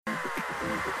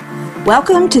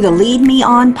Welcome to the Lead Me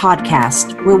On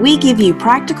podcast, where we give you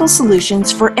practical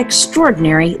solutions for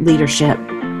extraordinary leadership.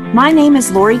 My name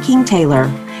is Lori King Taylor,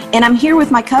 and I'm here with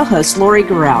my co-host, Lori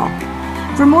Gurrell.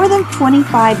 For more than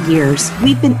 25 years,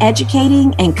 we've been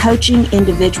educating and coaching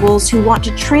individuals who want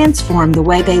to transform the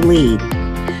way they lead.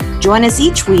 Join us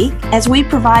each week as we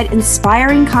provide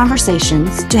inspiring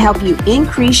conversations to help you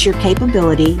increase your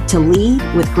capability to lead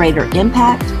with greater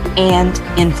impact and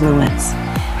influence.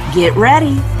 Get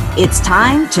ready. It's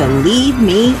time to lead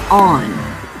me on.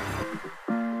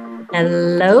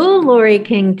 Hello, Lori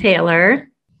King Taylor.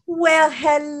 Well,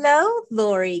 hello,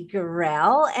 Lori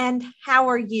Gurrell. And how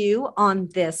are you on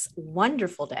this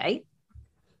wonderful day?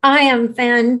 I am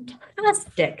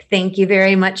fantastic. Thank you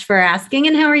very much for asking.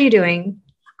 And how are you doing?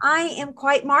 I am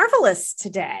quite marvelous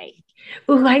today.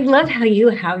 Oh, I love how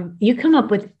you come up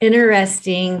with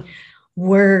interesting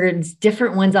words,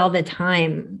 different ones all the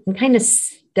time. I'm kind of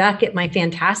stuck at my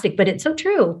fantastic, but it's so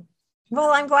true.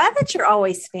 Well, I'm glad that you're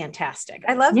always fantastic.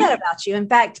 I love that about you. In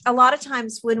fact, a lot of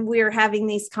times when we're having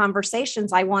these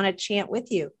conversations, I want to chant with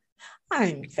you.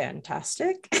 I'm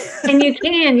fantastic. And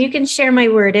you can share my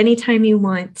word anytime you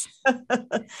want.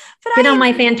 Get on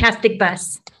my fantastic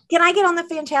bus. Can I get on the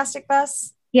fantastic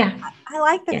bus? Yeah. I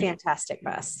like the fantastic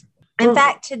bus. In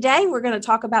fact, today we're going to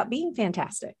talk about being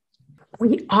fantastic.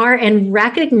 We are, and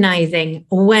recognizing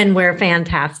when we're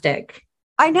fantastic.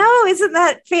 I know. Isn't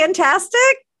that fantastic?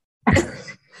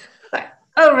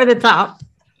 Over the top.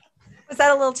 Was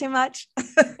that a little too much?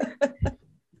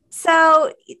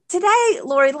 So today,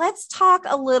 Lori, let's talk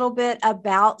a little bit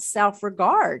about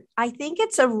self-regard. I think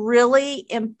it's a really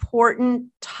important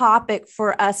topic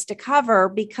for us to cover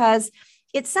because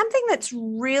it's something that's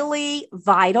really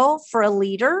vital for a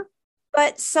leader.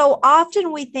 But so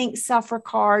often we think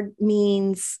self-regard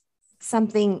means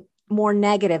something more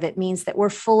negative. It means that we're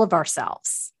full of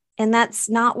ourselves. And that's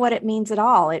not what it means at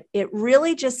all. It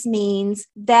really just means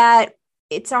that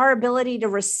it's our ability to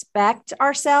respect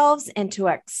ourselves and to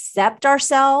accept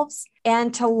ourselves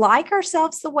and to like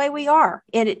ourselves the way we are.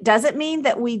 And it doesn't mean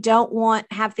that we don't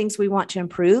have things we want to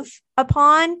improve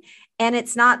upon. And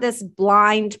it's not this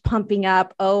blind pumping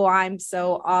up, oh, I'm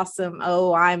so awesome.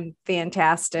 Oh, I'm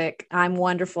fantastic. I'm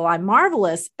wonderful. I'm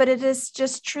marvelous. But it is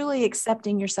just truly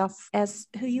accepting yourself as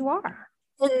who you are.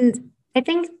 And I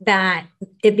think that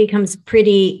it becomes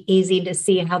pretty easy to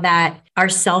see how that our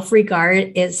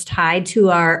self-regard is tied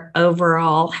to our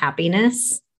overall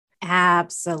happiness.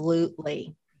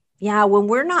 Absolutely. Yeah, when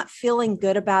we're not feeling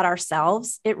good about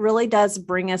ourselves, it really does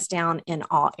bring us down in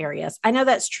all areas. I know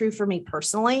that's true for me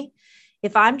personally.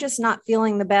 If I'm just not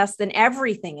feeling the best, then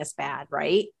everything is bad,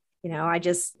 right? I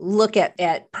just look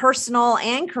at personal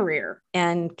and career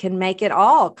and can make it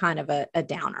all kind of a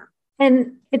downer.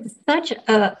 And it's such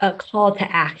a call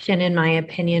to action, in my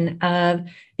opinion, of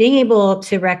being able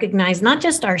to recognize not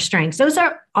just our strengths. Those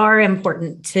are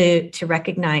important to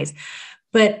recognize,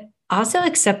 but also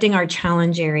accepting our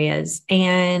challenge areas.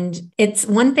 And it's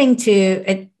one thing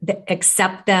to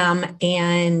accept them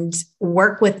and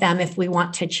work with them if we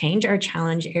want to change our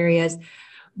challenge areas,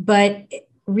 but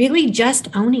really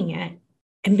just owning it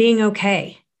and being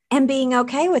okay. And being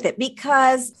okay with it,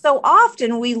 because so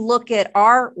often we look at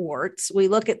our warts, we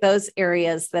look at those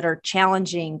areas that are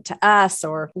challenging to us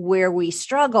or where we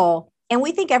struggle, and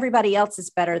we think everybody else is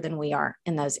better than we are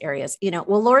in those areas.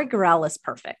 Well, Lori Gurrell is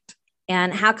perfect.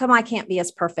 And how come I can't be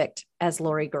as perfect as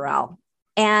Lori Gurrell?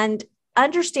 And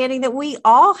understanding that we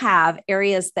all have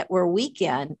areas that we're weak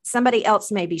in. Somebody else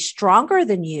may be stronger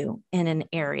than you in an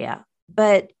area,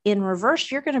 but in reverse,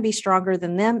 you're going to be stronger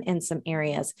than them in some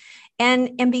areas,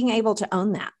 and being able to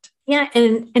own that. Yeah.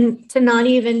 And to not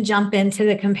even jump into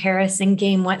the comparison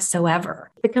game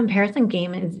whatsoever. The comparison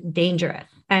game is dangerous.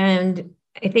 And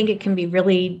I think it can be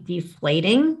really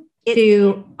deflating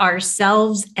to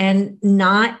ourselves and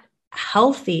not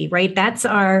healthy, right? That's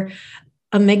our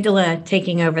amygdala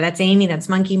taking over. That's Amy, that's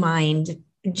monkey mind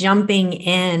jumping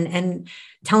in and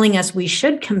telling us we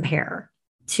should compare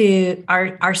to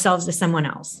ourselves to someone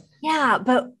else. Yeah,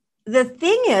 but the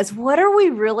thing is, what are we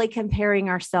really comparing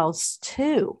ourselves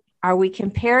to? Are we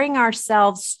comparing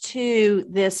ourselves to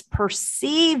this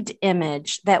perceived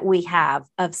image that we have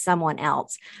of someone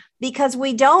else? Because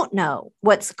we don't know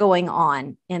what's going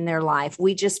on in their life.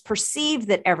 We just perceive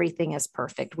that everything is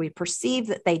perfect. We perceive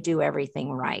that they do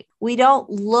everything right. We don't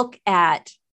look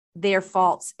at their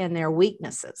faults and their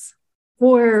weaknesses.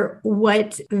 Or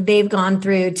what they've gone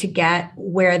through to get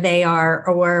where they are,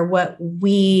 or what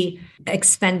we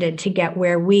expended to get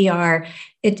where we are.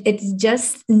 It's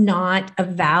just not a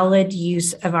valid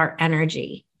use of our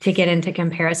energy to get into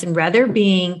comparison, rather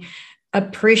being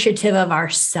appreciative of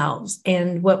ourselves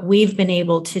and what we've been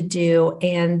able to do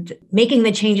and making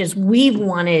the changes we've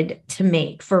wanted to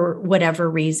make for whatever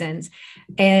reasons,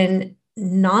 and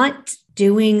not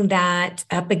doing that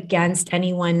up against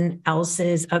anyone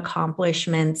else's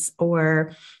accomplishments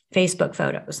or Facebook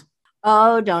photos.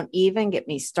 Oh, don't even get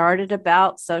me started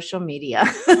about social media.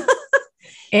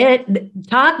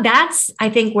 That's, I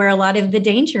think, where a lot of the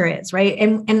danger is, right?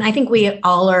 And I think we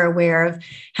all are aware of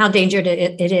how dangerous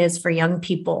it is for young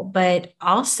people, but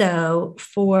also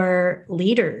for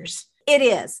leaders. It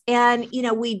is. And,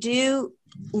 we do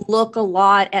look a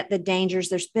lot at the dangers.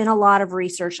 There's been a lot of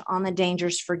research on the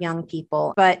dangers for young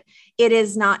people, but it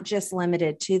is not just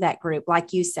limited to that group.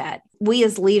 Like you said, we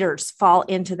as leaders fall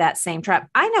into that same trap.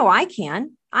 I know I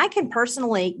can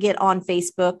personally get on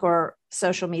Facebook or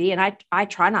social media, and I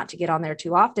try not to get on there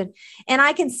too often. And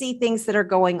I can see things that are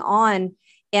going on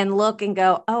and look and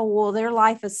go, oh, well, their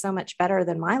life is so much better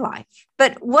than my life.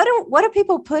 But what do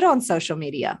people put on social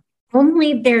media?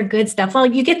 Only their good stuff. Well,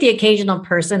 you get the occasional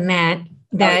person that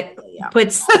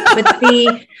puts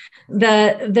the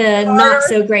not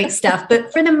so great stuff.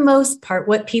 But for the most part,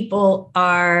 what people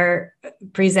are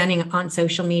presenting on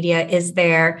social media is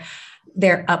their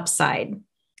upside.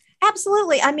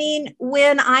 Absolutely. I mean,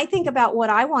 when I think about what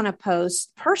I want to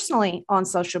post personally on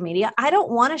social media, I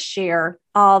don't want to share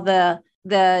all the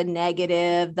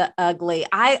negative, the ugly.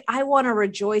 I want to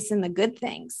rejoice in the good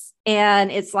things.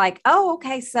 And it's like, oh,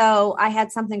 okay, so I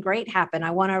had something great happen.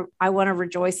 I want to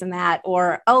rejoice in that.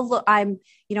 Or, oh, look, I'm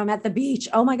at the beach.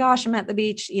 Oh my gosh, I'm at the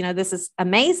beach. This is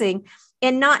amazing.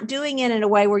 And not doing it in a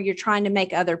way where you're trying to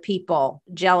make other people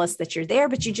jealous that you're there,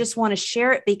 but you just want to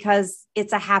share it because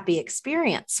it's a happy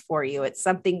experience for you. It's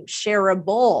something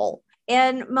shareable.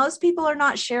 And most people are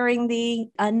not sharing the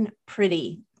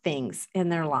unpretty things in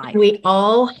their life. We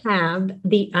all have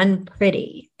the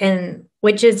unpretty, and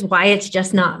which is why it's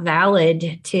just not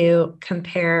valid to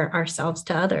compare ourselves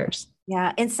to others.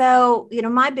 Yeah. And so,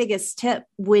 my biggest tip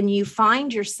when you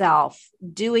find yourself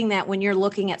doing that, when you're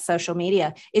looking at social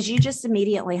media, is you just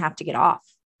immediately have to get off.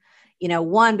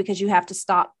 One, because you have to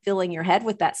stop filling your head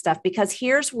with that stuff, because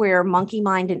here's where Monkey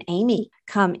Mind and Amy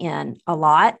come in a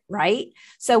lot, right?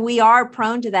 So we are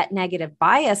prone to that negative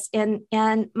bias, and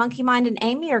Monkey Mind and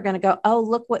Amy are going to go, oh,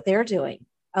 look what they're doing.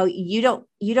 Oh, you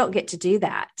don't get to do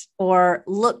that. Or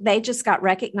look, they just got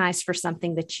recognized for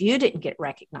something that you didn't get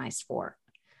recognized for.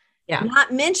 Yeah.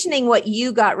 Not mentioning what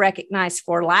you got recognized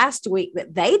for last week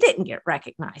that they didn't get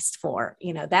recognized for.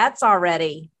 That's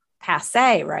already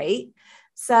passé, right?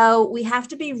 So we have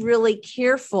to be really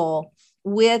careful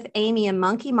with Amy and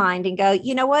Monkey Mind and go,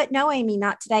 you know what? No, Amy,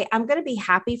 not today. I'm going to be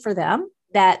happy for them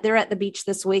that they're at the beach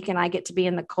this week and I get to be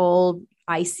in the cold,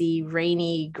 icy,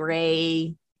 rainy,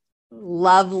 gray,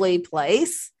 lovely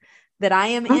place that I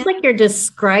am in. Sounds like you're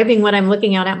describing what I'm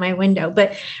looking out at my window,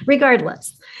 but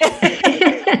regardless.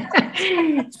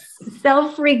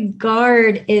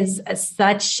 Self-regard is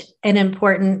such an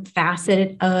important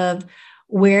facet of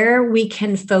where we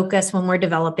can focus when we're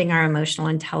developing our emotional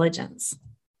intelligence.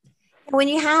 When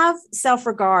you have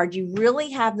self-regard, you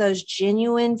really have those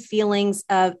genuine feelings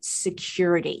of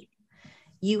security.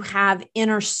 You have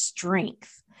inner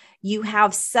strength. You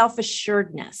have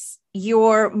self-assuredness.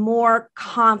 You're more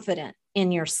confident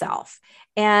in yourself,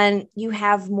 and you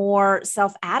have more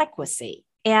self-adequacy.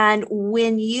 And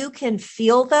when you can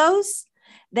feel those,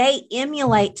 they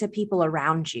emulate to people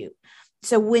around you.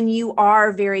 So when you are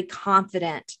a very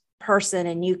confident person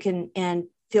and you can and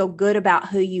feel good about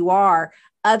who you are,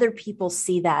 other people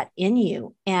see that in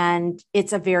you. And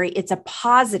it's a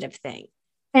positive thing.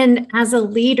 And as a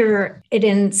leader, it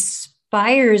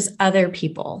inspires other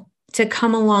people to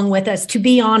come along with us, to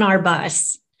be on our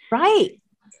bus. Right.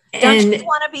 Don't you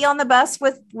want to be on the bus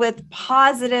with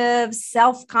positive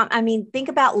think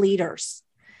about leaders.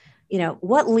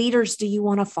 What leaders do you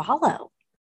want to follow?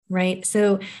 Right.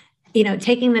 So,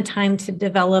 taking the time to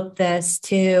develop this,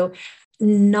 to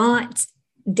not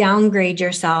downgrade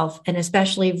yourself, and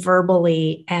especially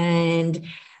verbally. And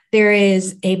there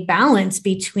is a balance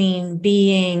between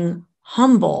being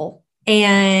humble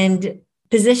and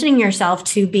positioning yourself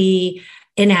to be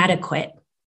inadequate.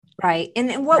 Right.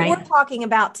 And what we're talking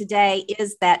about today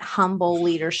is that humble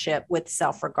leadership with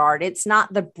self-regard. It's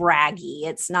not the braggy.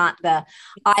 It's not the,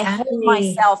 I hold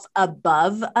myself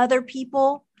above other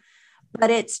people,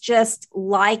 but it's just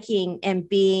liking and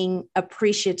being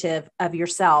appreciative of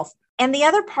yourself. And the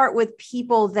other part with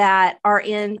people that are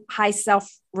in high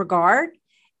self-regard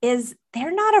is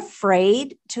they're not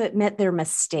afraid to admit their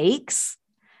mistakes.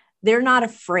 They're not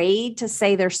afraid to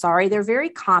say they're sorry. They're very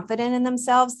confident in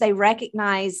themselves. They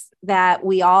recognize that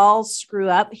we all screw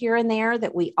up here and there,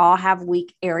 that we all have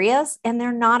weak areas, and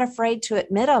they're not afraid to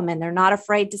admit them. And they're not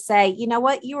afraid to say, you know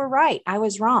what, you were right. I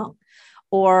was wrong.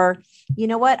 Or, you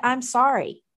know what, I'm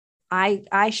sorry.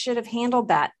 I should have handled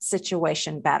that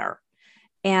situation better.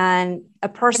 And a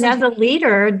person as a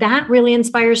leader, that really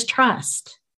inspires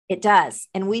trust. It does.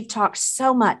 And we've talked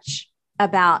so much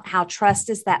about how trust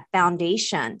is that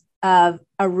foundation of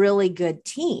a really good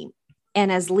team.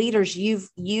 And as leaders,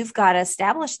 you've got to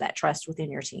establish that trust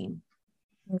within your team.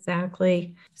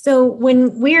 Exactly. So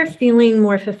when we are feeling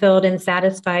more fulfilled and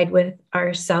satisfied with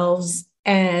ourselves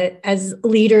as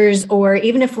leaders, or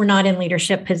even if we're not in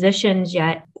leadership positions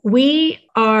yet, we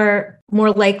are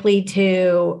more likely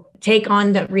to take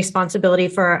on the responsibility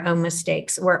for our own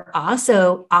mistakes. We're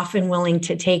also often willing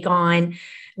to take on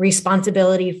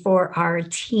responsibility for our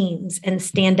teams and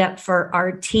stand up for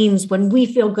our teams when we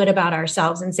feel good about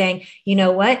ourselves and saying, you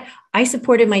know what, I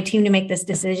supported my team to make this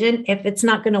decision. If it's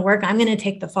not going to work, I'm going to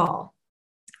take the fall.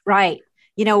 Right.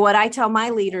 You know, what I tell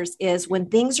my leaders is when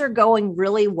things are going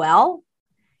really well,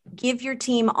 give your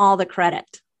team all the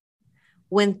credit.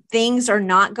 When things are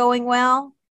not going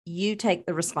well, you take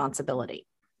the responsibility.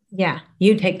 Yeah,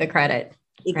 you take the credit.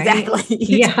 Exactly. Right?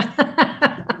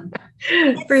 Yeah.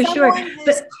 For sure.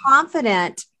 Who's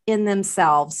confident in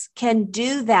themselves can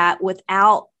do that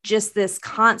without just this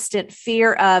constant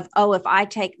fear of, oh, if I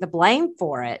take the blame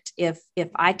for it, if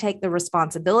I take the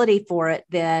responsibility for it,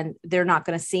 then they're not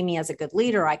going to see me as a good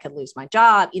leader. I could lose my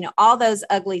job. You know, all those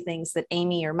ugly things that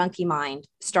Amy or Monkey Mind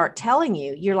start telling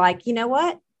you. You're like, you know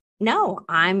what? No,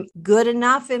 I'm good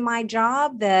enough in my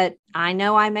job that I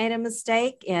know I made a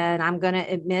mistake and I'm going to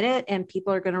admit it, and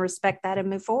people are going to respect that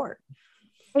and move forward.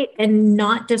 And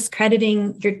not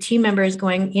discrediting your team members,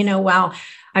 going, you know, wow,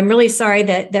 I'm really sorry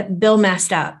that Bill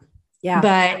messed up.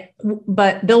 Yeah.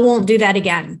 But Bill won't do that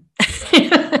again.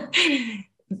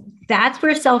 That's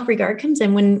where self-regard comes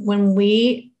in. When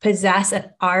we possess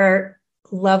our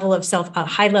level of a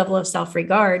high level of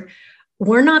self-regard,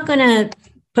 we're not going to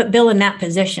put Bill in that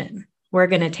position. We're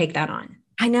going to take that on.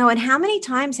 I know. And how many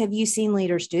times have you seen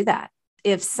leaders do that?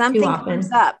 If something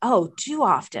comes up, too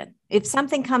often. If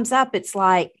something comes up, it's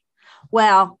like,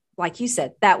 well, like you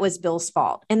said, that was Bill's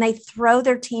fault. And they throw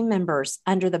their team members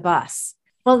under the bus.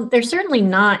 Well, they're certainly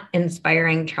not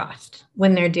inspiring trust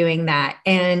when they're doing that.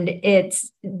 And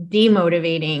it's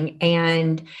demotivating.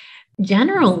 And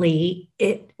generally,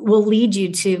 it will lead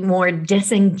you to more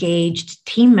disengaged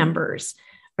team members,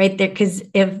 right? There, because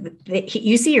if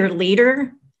you see your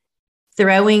leader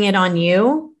throwing it on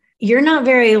you, you're not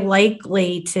very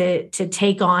likely to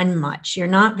take on much. You're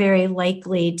not very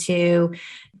likely you're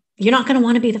not going to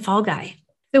want to be the fall guy.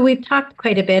 So we've talked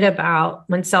quite a bit about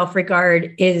when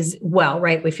self-regard is well,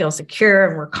 right? We feel secure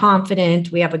and we're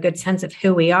confident. We have a good sense of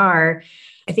who we are.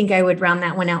 I think I would round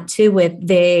that one out too with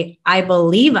the I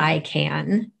believe I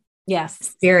can. Yes.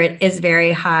 Spirit is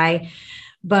very high.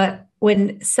 But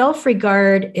when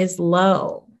self-regard is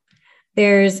low,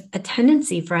 there's a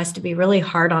tendency for us to be really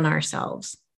hard on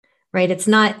ourselves. Right? It's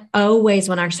not always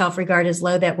when our self-regard is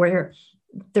low that we're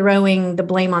throwing the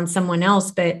blame on someone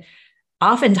else, but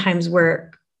oftentimes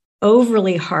we're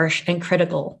overly harsh and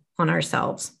critical on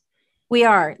ourselves. We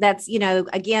are. That's,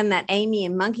 again, that Amy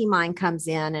and Monkey Mind comes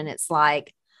in, and it's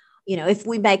like, if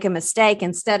we make a mistake,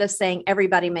 instead of saying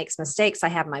everybody makes mistakes, I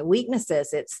have my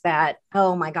weaknesses. It's that,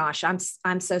 oh my gosh,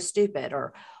 I'm so stupid,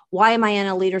 or why am I in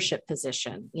a leadership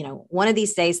position? One of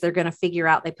these days they're going to figure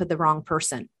out they put the wrong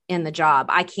person in the job.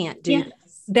 I can't do this.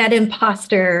 That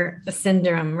imposter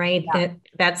syndrome, right? Yeah.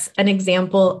 That's an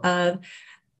example of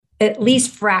at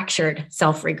least fractured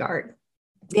self-regard.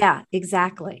 Yeah,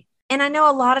 exactly. And I know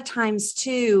a lot of times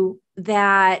too,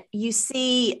 that you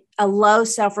see a low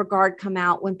self-regard come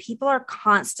out when people are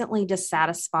constantly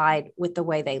dissatisfied with the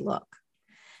way they look.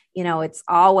 It's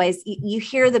always, you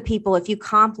hear the people, if you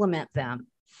compliment them,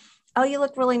 oh, you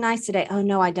look really nice today. Oh,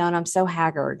 no, I don't. I'm so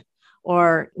haggard.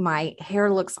 Or my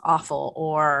hair looks awful.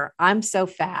 Or I'm so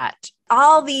fat.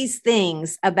 All these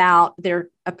things about their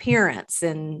appearance,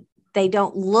 and they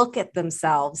don't look at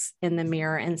themselves in the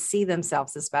mirror and see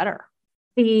themselves as better.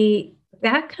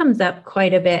 That comes up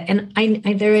quite a bit. And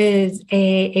I there is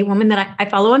a woman that I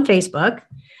follow on Facebook,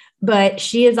 but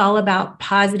she is all about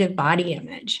positive body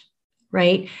image.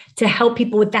 Right? To help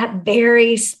people with that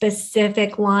very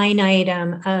specific line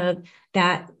item of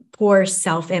that poor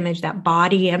self-image, that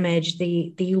body image,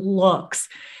 the looks.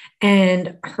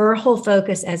 And her whole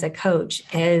focus as a coach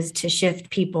is to shift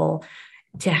people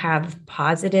to have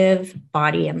positive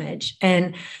body image.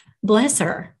 And bless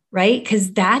her, right?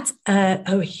 Because that's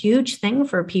a huge thing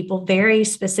for people, very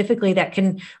specifically, that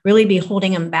can really be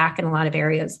holding them back in a lot of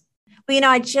areas. Well,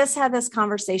 I just had this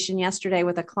conversation yesterday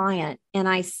with a client, and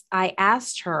I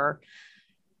asked her,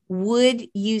 would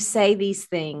you say these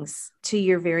things to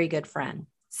your very good friend?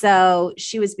 So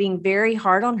she was being very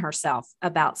hard on herself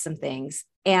about some things.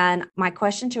 And my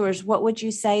question to her is, what would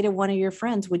you say to one of your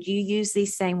friends? Would you use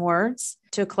these same words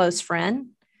to a close friend?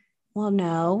 Well,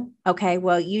 no. Okay.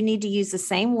 Well, you need to use the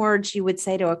same words you would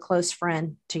say to a close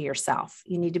friend to yourself.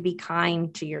 You need to be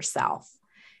kind to yourself.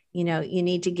 You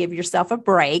need to give yourself a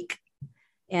break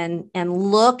and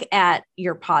look at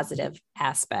your positive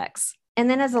aspects. And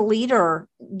then as a leader,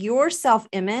 your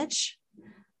self-image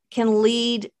can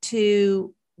lead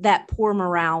to that poor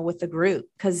morale with the group.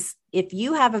 Because if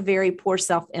you have a very poor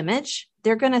self-image,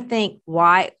 they're going to think,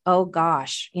 why? Oh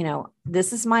gosh,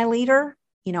 this is my leader.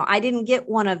 I didn't get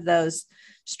one of those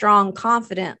strong,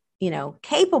 confident,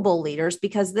 capable leaders,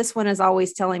 because this one is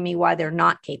always telling me why they're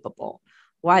not capable,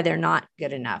 why they're not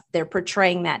good enough. They're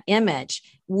portraying that image.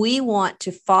 We want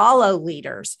to follow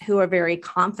leaders who are very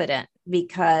confident,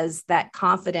 because that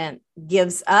confidence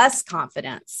gives us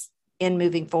confidence in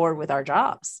moving forward with our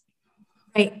jobs.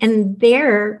 Right. And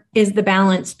there is the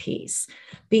balance piece,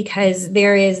 because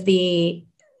there is the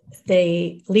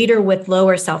leader with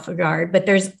lower self-regard, but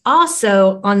there's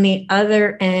also on the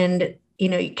other end,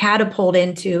 you catapult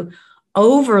into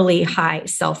overly high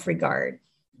self-regard,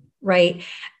 right?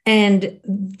 And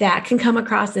that can come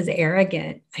across as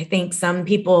arrogant. I think some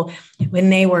people, when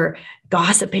they were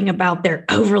gossiping about their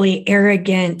overly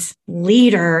arrogant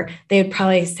leader, they would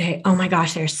probably say, oh my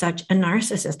gosh, they're such a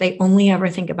narcissist. They only ever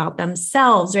think about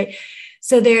themselves, right?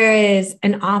 So there is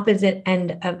an opposite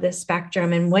end of the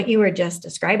spectrum. And what you were just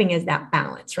describing is that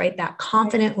balance, right? That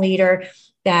confident leader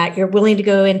that you're willing to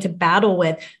go into battle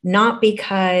with, not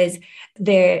because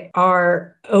they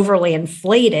are overly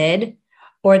inflated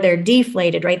or they're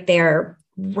deflated, right? They're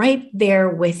right there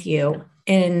with you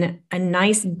in a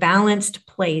nice balanced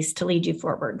place to lead you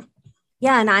forward.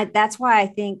 Yeah. And that's why I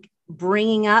think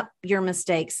bringing up your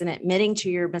mistakes and admitting to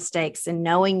your mistakes and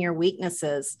knowing your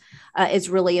weaknesses is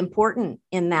really important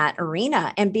in that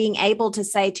arena, and being able to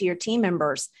say to your team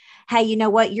members, hey, you know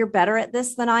what? You're better at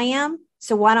this than I am.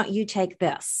 So why don't you take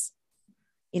this?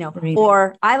 Right.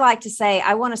 Or I like to say,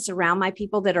 I want to surround my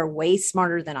people that are way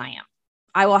smarter than I am.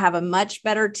 I will have a much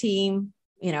better team,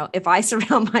 if I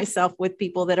surround myself with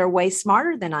people that are way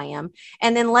smarter than I am,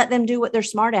 and then let them do what they're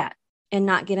smart at and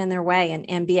not get in their way,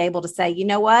 and be able to say, you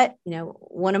know what,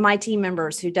 one of my team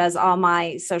members who does all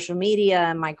my social media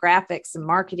and my graphics and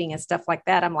marketing and stuff like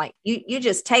that, I'm like, you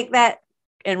just take that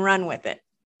and run with it.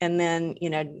 And then,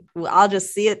 I'll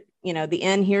just see it, the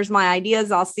end, here's my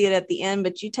ideas. I'll see it at the end,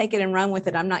 but you take it and run with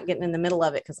it. I'm not getting in the middle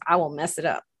of it, because I will mess it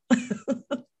up.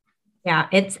 Yeah,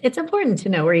 it's important to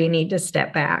know where you need to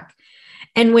step back.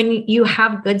 And when you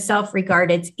have good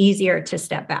self-regard, it's easier to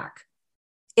step back.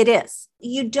 It is.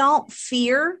 You don't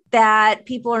fear that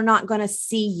people are not going to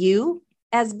see you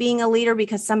as being a leader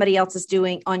because somebody else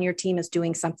on your team is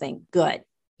doing something good.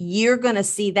 You're going to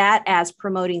see that as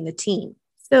promoting the team.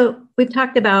 So we've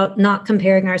talked about not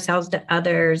comparing ourselves to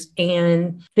others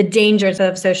and the dangers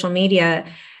of social media.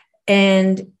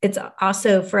 And it's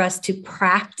also for us to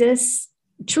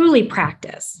truly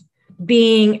practice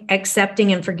being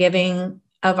accepting and forgiving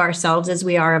of ourselves as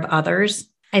we are of others.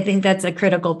 I think that's a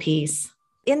critical piece.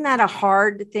 Isn't that a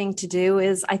hard thing to do?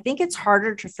 I think it's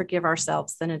harder to forgive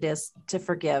ourselves than it is to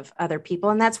forgive other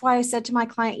people. And that's why I said to my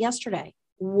client yesterday,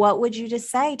 what would you just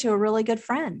say to a really good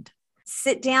friend?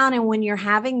 Sit down, and when you're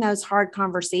having those hard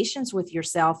conversations with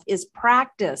yourself, is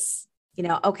practice.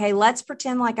 Okay, let's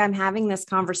pretend like I'm having this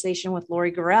conversation with Lori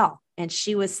Gurrell, and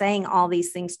she was saying all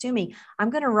these things to me.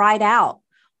 I'm going to write out,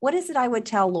 what is it I would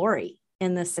tell Lori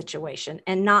in this situation,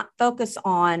 and not focus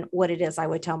on what it is I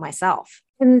would tell myself.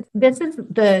 And this is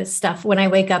the stuff when I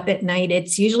wake up at night,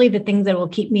 it's usually the things that will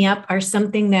keep me up are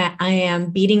something that I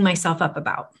am beating myself up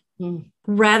about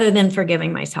rather than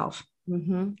forgiving myself.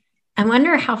 Mm-hmm. I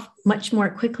wonder how much more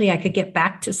quickly I could get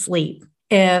back to sleep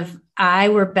if I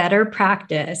were better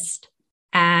practiced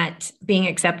at being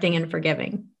accepting and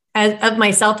forgiving of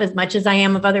myself as much as I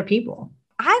am of other people.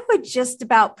 I would just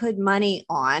about put money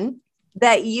on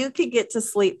that you could get to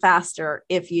sleep faster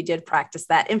if you did practice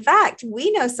that. In fact, we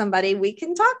know somebody we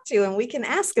can talk to and we can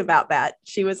ask about that.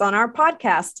 She was on our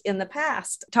podcast in the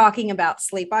past talking about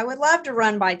sleep. I would love to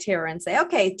run by Tara and say,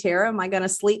 okay, Tara, am I going to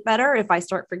sleep better if I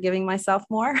start forgiving myself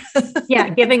more? Yeah,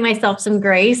 giving myself some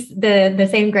grace, the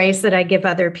same grace that I give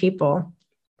other people.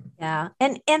 Yeah.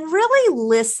 And really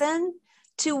listen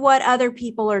to what other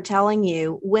people are telling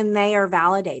you when they are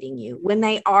validating you, when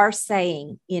they are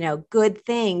saying, good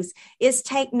things, is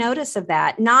take notice of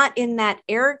that, not in that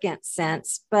arrogant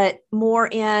sense, but more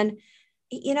in,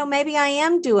 maybe I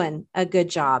am doing a good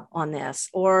job on this,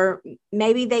 or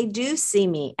maybe they do see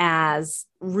me as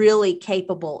really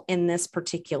capable in this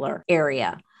particular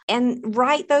area. And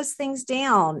write those things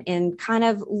down and kind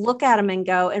of look at them and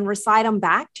go and recite them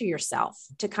back to yourself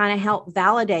to kind of help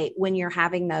validate when you're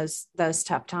having those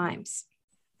tough times.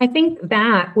 I think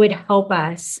that would help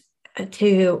us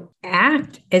to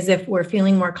act as if we're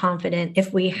feeling more confident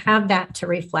if we have that to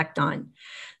reflect on.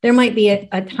 There might be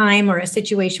a time or a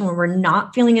situation where we're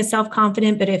not feeling as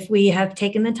self-confident, but if we have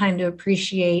taken the time to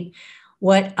appreciate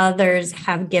what others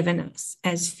have given us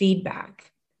as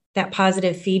feedback, that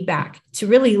positive feedback, to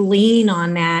really lean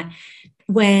on that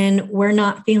when we're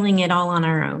not feeling it all on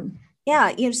our own.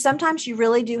 Yeah. Sometimes you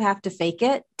really do have to fake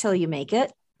it till you make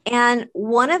it. And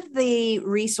one of the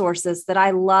resources that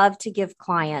I love to give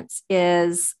clients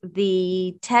is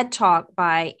the TED Talk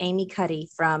by Amy Cuddy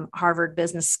from Harvard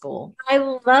Business School. I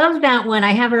love that one.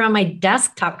 I have her on my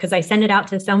desktop because I send it out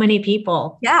to so many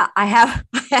people. Yeah, I have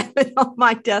it on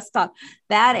my desktop.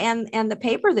 That and the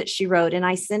paper that she wrote, and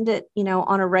I send it,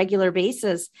 on a regular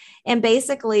basis. And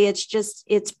basically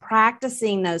it's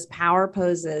practicing those power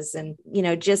poses and,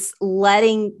 just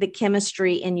letting the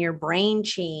chemistry in your brain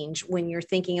change when you're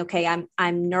thinking, okay,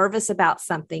 I'm nervous about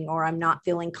something, or I'm not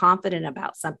feeling confident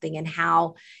about something, and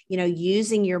how,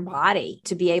 using your body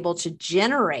to be able to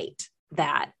generate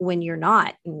that when you're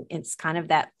not. And it's kind of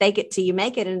that fake it till you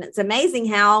make it. And it's amazing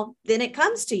how then it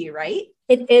comes to you, right?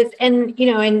 It is. And,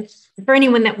 and for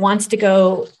anyone that wants to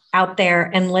go out there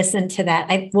and listen to that,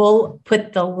 I will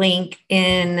put the link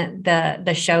in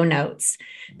the show notes,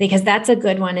 because that's a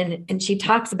good one. And she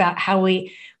talks about how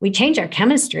we change our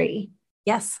chemistry.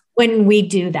 Yes. When we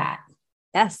do that.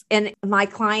 Yes. And my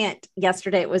client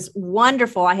yesterday, it was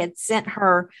wonderful. I had sent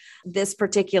her this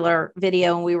particular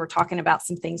video and we were talking about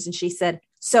some things. And she said,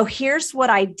 so here's what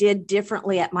I did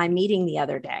differently at my meeting the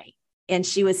other day. And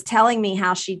she was telling me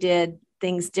how she did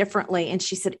things differently. And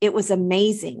she said, it was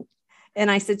amazing. And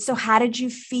I said, so how did you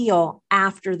feel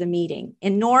after the meeting?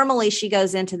 And normally she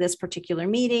goes into this particular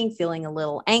meeting feeling a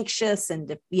little anxious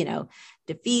and,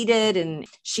 defeated. And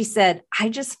she said, I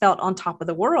just felt on top of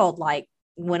the world. Like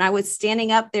when I was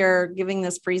standing up there giving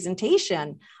this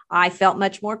presentation, I felt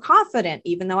much more confident,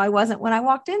 even though I wasn't when I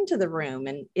walked into the room.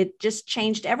 And it just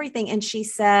changed everything. And she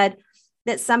said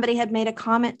that somebody had made a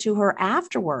comment to her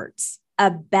afterwards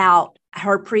about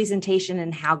her presentation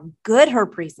and how good her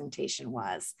presentation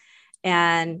was.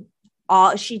 And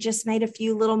she just made a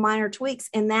few little minor tweaks,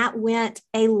 and that went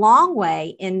a long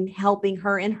way in helping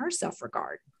her in her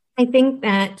self-regard. I think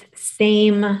that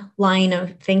same line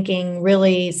of thinking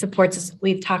really supports us.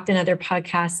 We've talked in other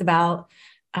podcasts about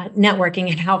networking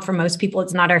and how for most people,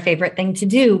 it's not our favorite thing to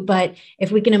do. But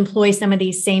if we can employ some of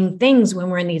these same things when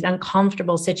we're in these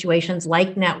uncomfortable situations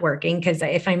like networking, because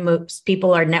I find most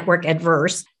people are network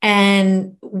adverse.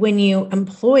 And when you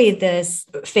employ this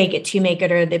fake it to make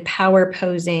it, or the power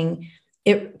posing,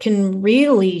 it can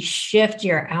really shift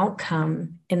your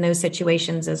outcome in those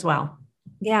situations as well.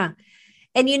 Yeah.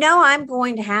 And I'm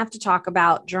going to have to talk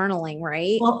about journaling,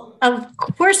 right? Well, of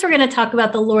course, we're going to talk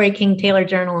about the Lori King Taylor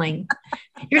journaling.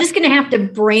 You're just going to have to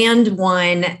brand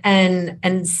one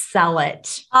and sell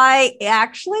it. I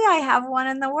have one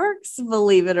in the works,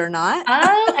 believe it or not.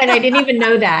 Oh, and I didn't even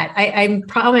know that. I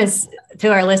promise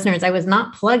to our listeners, I was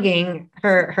not plugging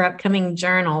her upcoming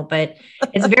journal, but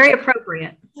it's very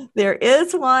appropriate. There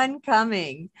is one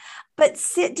coming. But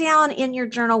sit down in your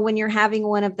journal when you're having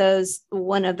one of those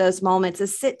moments,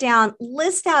 is sit down,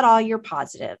 list out all your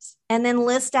positives, and then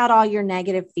list out all your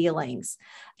negative feelings,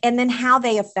 and then how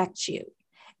they affect you.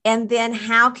 And then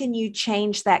how can you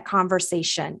change that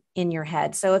conversation in your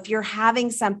head? So if you're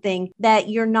having something that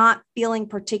you're not feeling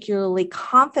particularly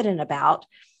confident about,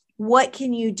 what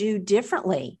can you do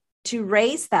differently to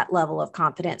raise that level of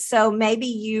confidence? So maybe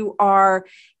you are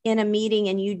in a meeting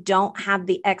and you don't have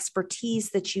the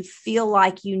expertise that you feel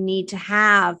like you need to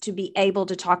have to be able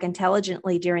to talk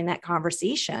intelligently during that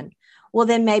conversation. Well,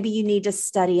 then maybe you need to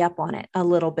study up on it a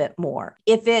little bit more.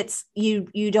 If it's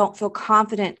you don't feel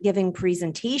confident giving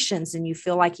presentations and you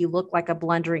feel like you look like a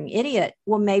blundering idiot,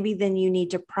 well, maybe then you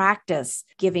need to practice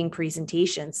giving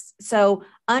presentations. So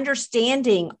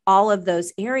understanding all of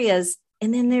those areas,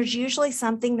 and then there's usually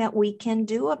something that we can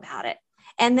do about it.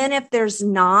 And then if there's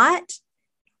not,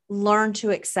 learn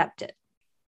to accept it.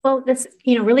 Well, this,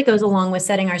 really goes along with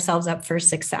setting ourselves up for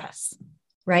success,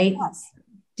 right? Yes.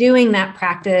 Doing that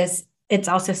practice, it's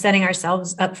also setting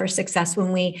ourselves up for success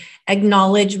when we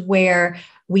acknowledge where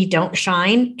we don't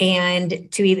shine, and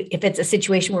if it's a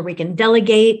situation where we can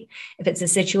delegate, if it's a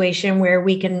situation where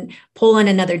we can pull on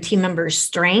another team member's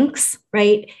strengths,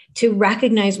 right? To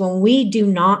recognize when we do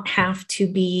not have to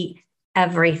be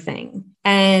everything,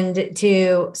 and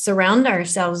to surround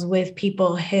ourselves with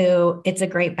people who it's a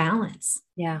great balance.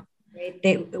 Yeah.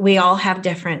 Right? We all have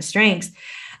different strengths.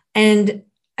 And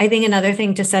I think another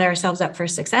thing to set ourselves up for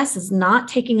success is not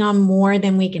taking on more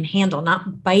than we can handle,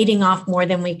 not biting off more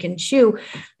than we can chew,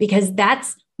 because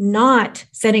that's not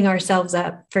setting ourselves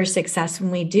up for success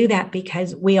when we do that,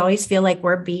 because we always feel like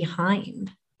we're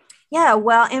behind. Yeah,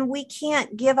 well, and we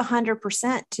can't give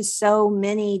 100% to so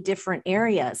many different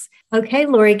areas. Okay,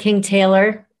 Lori King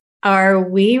Taylor, are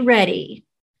we ready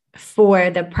for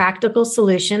the practical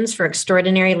solutions for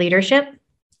extraordinary leadership?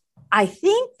 I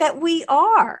think that we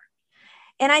are.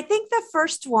 And I think the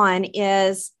first one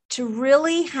is to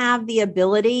really have the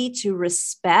ability to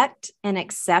respect and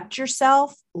accept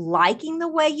yourself, liking the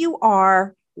way you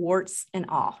are, warts and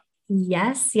all.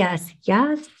 Yes, yes,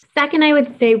 yes. Second, I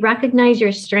would say recognize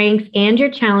your strengths and your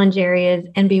challenge areas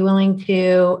and be willing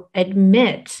to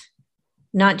admit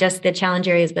not just the challenge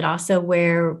areas, but also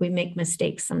where we make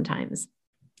mistakes sometimes.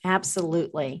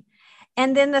 Absolutely.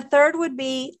 And then the third would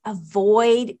be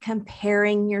avoid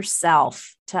comparing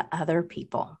yourself to other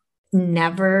people.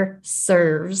 Never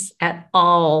serves at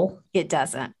all. It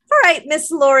doesn't. All right, Miss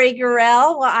Lori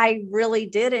Gurel. Well, I really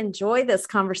did enjoy this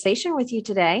conversation with you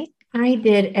today. I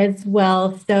did as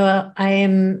well. So I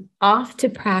am off to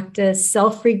practice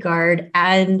self-regard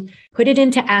and put it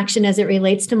into action as it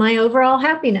relates to my overall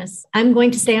happiness. I'm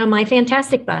going to stay on my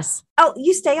fantastic bus. Oh,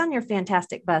 you stay on your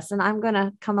fantastic bus, and I'm going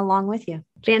to come along with you.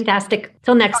 Fantastic.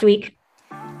 Till next week.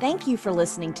 Thank you for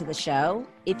listening to the show.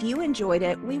 If you enjoyed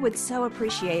it, we would so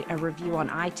appreciate a review on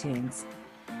iTunes.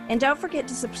 And don't forget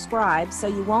to subscribe so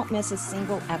you won't miss a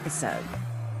single episode.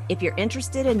 If you're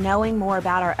interested in knowing more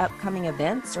about our upcoming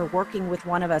events or working with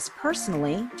one of us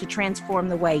personally to transform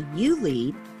the way you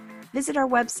lead, visit our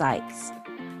websites.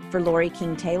 For Lori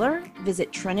King Taylor,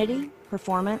 visit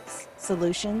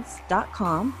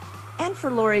trinityperformancesolutions.com. And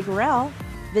for Lori Gurel,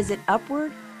 visit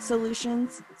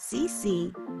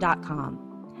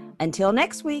upwardsolutionscc.com. Until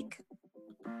next week.